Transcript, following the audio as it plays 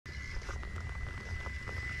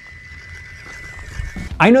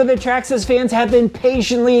I know that Traxxas fans have been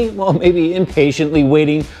patiently, well maybe impatiently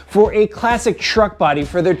waiting for a classic truck body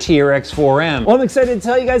for their TRX-4m. Well, I'm excited to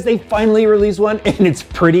tell you guys they finally released one and it's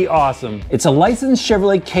pretty awesome. It's a licensed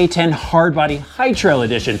Chevrolet K10 hardbody High Trail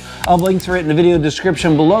edition. I'll have links for it in the video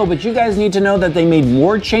description below, but you guys need to know that they made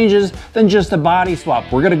more changes than just a body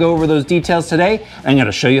swap. We're gonna go over those details today and I'm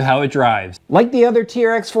gonna show you how it drives. Like the other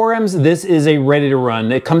TRX-4Ms, this is a ready to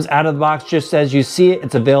run. It comes out of the box just as you see it.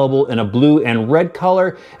 It's available in a blue and red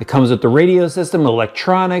color. It comes with the radio system,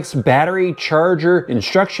 electronics, battery, charger,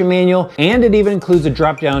 instruction manual, and it even includes a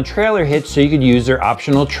drop-down trailer hitch so you could use their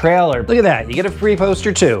optional trailer. Look at that, you get a free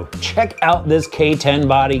poster too. Check out this K10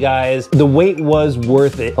 body, guys. The weight was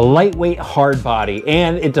worth it. A lightweight hard body,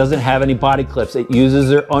 and it doesn't have any body clips. It uses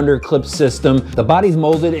their underclip system. The body's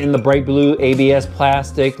molded in the bright blue ABS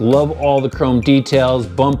plastic. Love all the chrome details,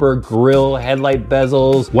 bumper, grille, headlight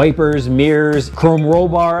bezels, wipers, mirrors, chrome roll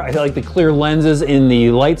bar. I like the clear lenses in the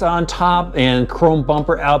lights on top and chrome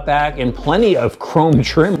bumper out back and plenty of chrome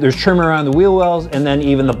trim. There's trim around the wheel wells and then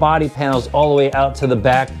even the body panels all the way out to the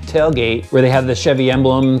back tailgate where they have the Chevy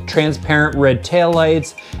emblem, transparent red tail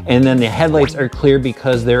lights, and then the headlights are clear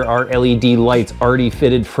because there are LED lights already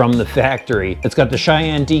fitted from the factory. It's got the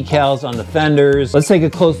Cheyenne decals on the fenders. Let's take a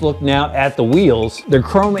close look now at the wheels. They're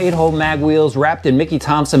chrome 8-hole mag wheels wrapped in Mickey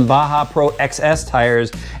Thompson Baja Pro XS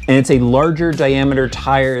tires, and it's a larger diameter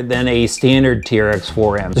tire than a standard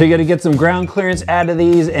TRX-4m. So you gotta get some ground clearance out of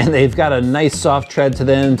these, and they've got a nice soft tread to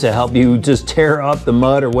them to help you just tear up the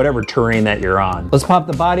mud or whatever terrain that you're on. Let's pop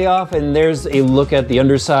the body off, and there's a look at the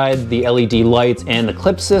underside, the LED lights, and the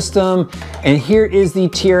clip system. And here is the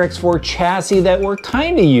TRX-4 chassis that we're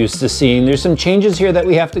kind of used to seeing. There's some changes here that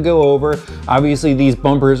we have to go over. Obviously, these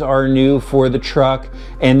bumpers are new for the truck.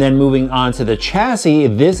 And then moving on to the chassis,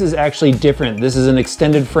 this is actually different. This is an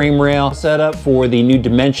extended frame rail setup for the new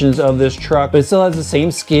dimensions of this truck, but it still has the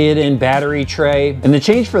same skid and battery tray. And the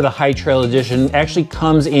change for the High Trail edition actually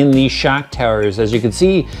comes in the shock towers. As you can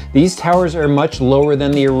see, these towers are much lower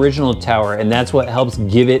than the original tower, and that's what helps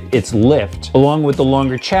give it its lift, along with the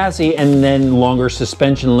longer chassis and then longer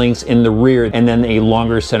suspension links in the rear and then a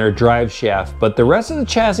longer center drive shaft. But the rest of the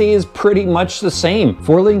chassis is pretty much the same.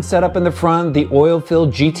 4-link setup in the front, the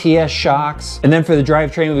oil-filled GTS shocks. And then for the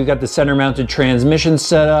drivetrain, we've got the center mounted transmission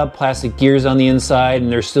setup, plastic gears on the inside,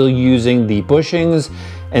 and they're still using the bushings,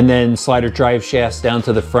 and then slider drive shafts down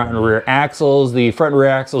to the front and rear axles. The front and rear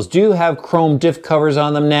axles do have chrome diff covers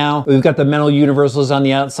on them now. We've got the metal universals on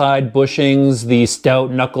the outside, bushings, the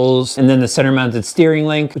stout knuckles, and then the center mounted steering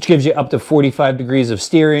link, which gives you up to 45 degrees of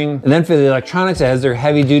steering. And then for the electronics, it has their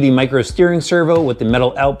heavy duty micro steering servo with the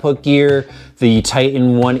metal output gear, the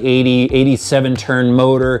Titan 180 87 turn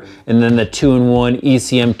motor, and then the 2-in-1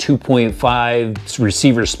 ECM 2.5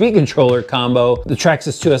 receiver speed controller combo. The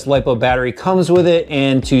Traxxas 2S LiPo battery comes with it,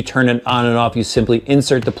 and to turn it on and off, you simply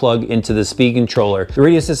insert the plug into the speed controller. The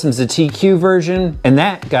radio system's the TQ version, and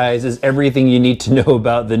that, guys, is everything you need to know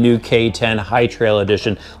about the new K10 High Trail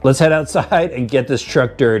edition. Let's head outside and get this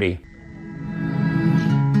truck dirty.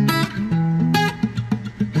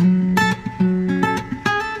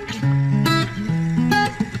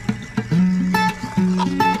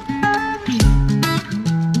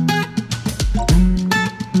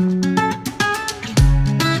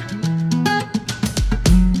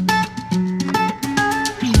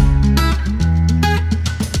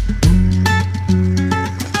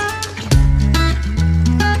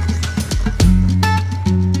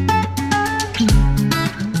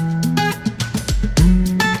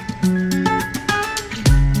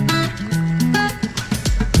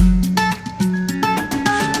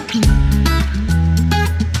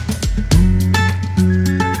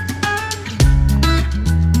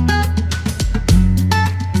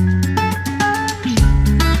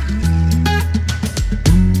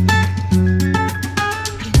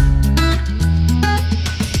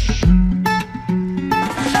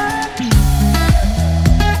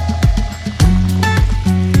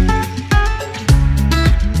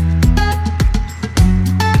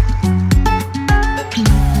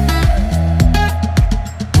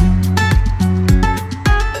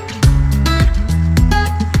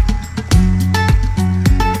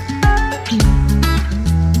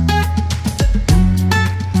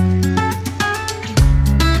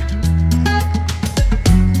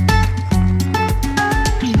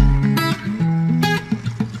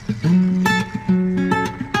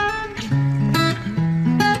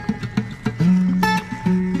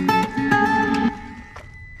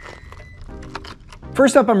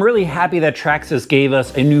 First up, I'm really happy that Traxxas gave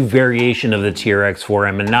us a new variation of the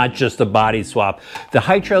TRX-4m and not just a body swap. The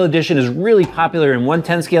High Trail Edition is really popular in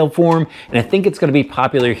 1/10 scale form, and I think it's going to be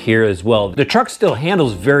popular here as well. The truck still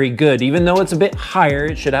handles very good, even though it's a bit higher.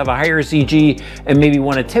 It should have a higher CG and maybe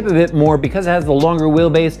want to tip a bit more because it has the longer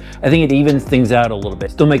wheelbase. I think it evens things out a little bit.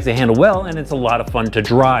 Still makes it handle well, and it's a lot of fun to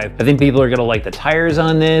drive. I think people are going to like the tires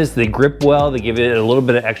on this. They grip well. They give it a little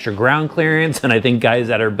bit of extra ground clearance, and I think guys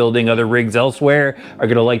that are building other rigs elsewhere are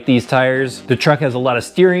going to like these tires. The truck has a lot of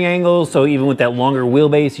steering angles, so even with that longer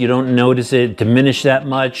wheelbase, you don't notice it diminish that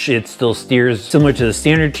much. It still steers similar to the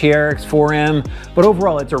standard TRX-4m, but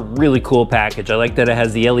overall it's a really cool package. I like that it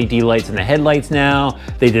has the LED lights in the headlights now.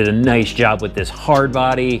 They did a nice job with this hard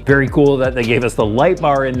body. Very cool that they gave us the light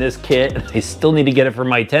bar in this kit. I still need to get it for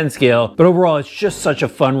my 10 scale, but overall it's just such a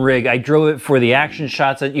fun rig. I drove it for the action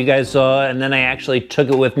shots that you guys saw, and then I actually took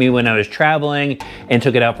it with me when I was traveling and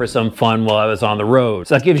took it out for some fun while I was on the road.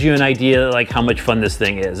 So that gives you an idea like how much fun this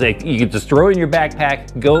thing is. Like, you can just throw it in your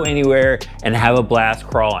backpack, go anywhere, and have a blast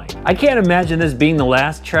crawling. I can't imagine this being the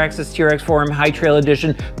last Traxxas TRX-4m High Trail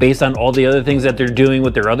Edition based on all the other things that they're doing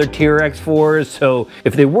with their other TRX-4s. So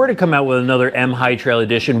if they were to come out with another M High Trail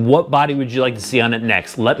Edition, what body would you like to see on it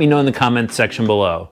next? Let me know in the comments section below.